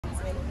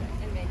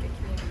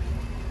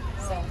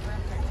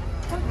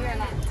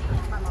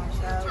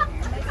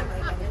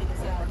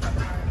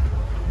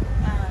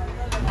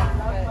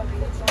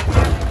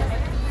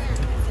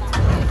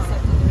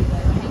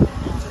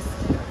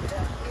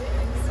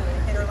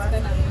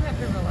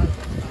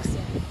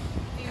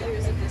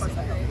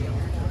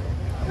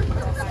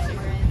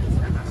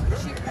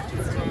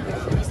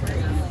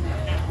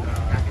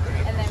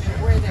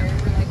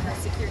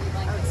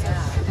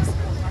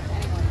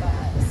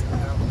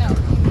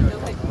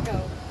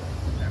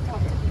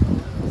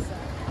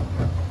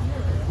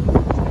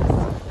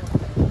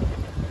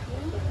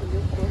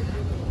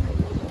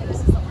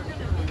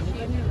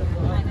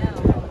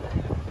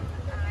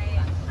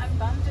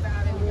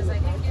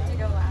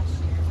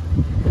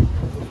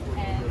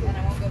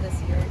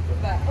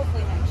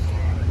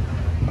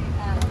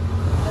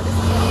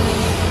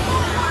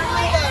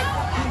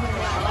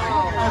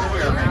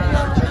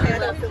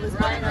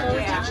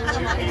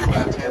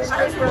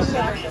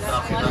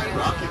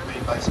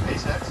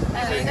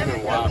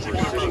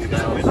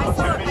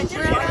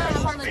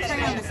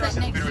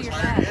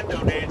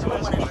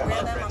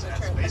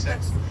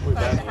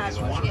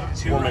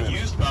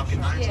Used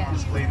Falcon 9 to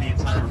display the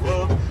entire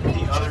globe.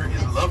 The other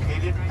is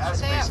located at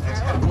SpaceX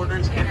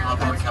headquarters in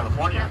Oakland,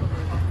 California.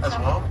 As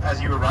well,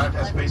 as you arrived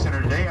at Space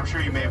Center today, I'm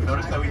sure you may have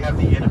noticed that we have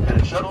the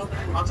independent shuttle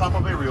on top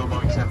of a real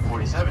Boeing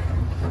 747.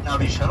 Now,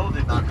 the shuttle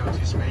did not go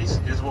to space.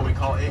 It is what we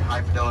call a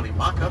high-fidelity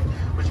mock-up,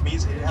 which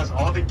means it has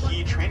all the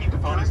key training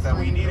components that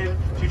we needed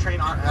to train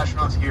our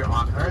astronauts here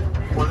on Earth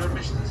for their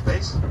missions in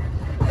space.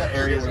 That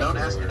area is known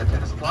as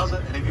Independence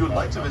Plaza, and if you would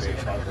like to visit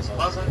Independence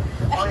Plaza,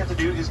 all you have to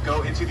do is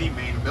go into the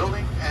main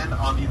building, and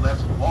on the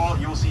left wall,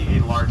 you will see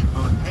a large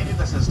moon painted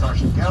that says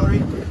Starship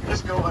Gallery.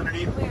 Just go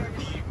underneath the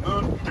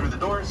moon, through the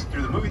doors,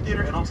 through the movie theater,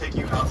 and it'll take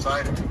you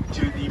outside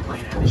to the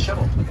plane and the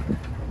shuttle.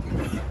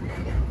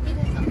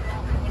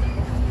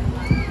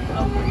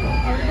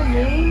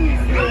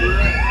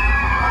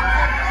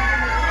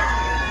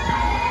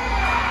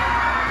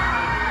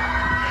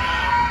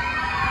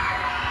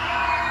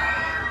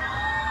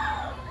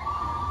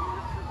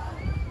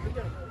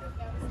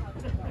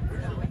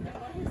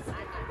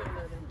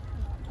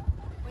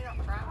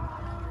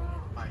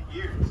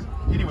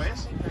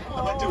 Anyways,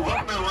 I'd like to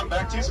welcome everyone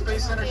back to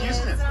Space Center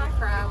Houston.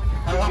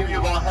 I hope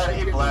you've all had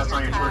a blast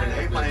on your tour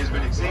today. My name has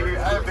been Xavier.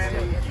 I have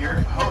been your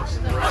host.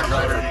 Our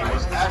driver's name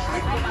was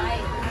Ashley.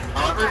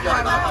 However, y'all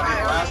did not have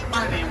a blast.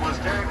 My name was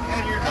Derek,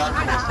 and your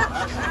driver was still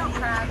Ashley.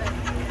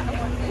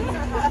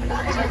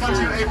 As we come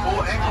to a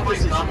full and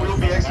complete stop, we will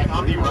be exiting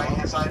on the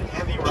right-hand side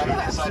and the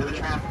right-hand side of the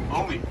tram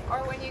only. I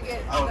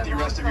hope the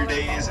rest of your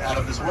day is out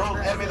of this world,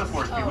 and may the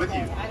force be with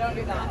you. I don't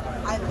do that.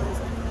 I lose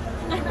it.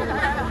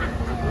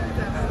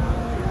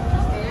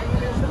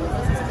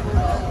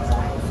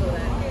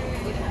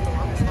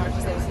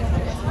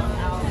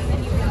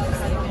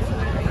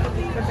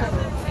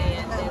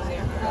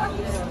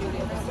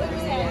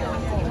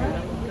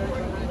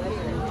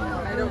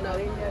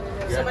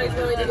 Somebody's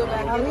willing to go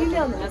back. I'll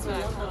email them. That's what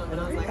I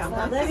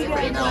thought. There you go.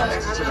 Now,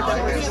 exit to the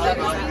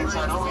right-hand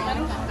side only.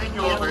 Thank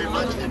you all very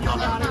much, and y'all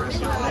have a good rest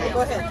of your day.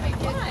 Go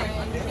ahead.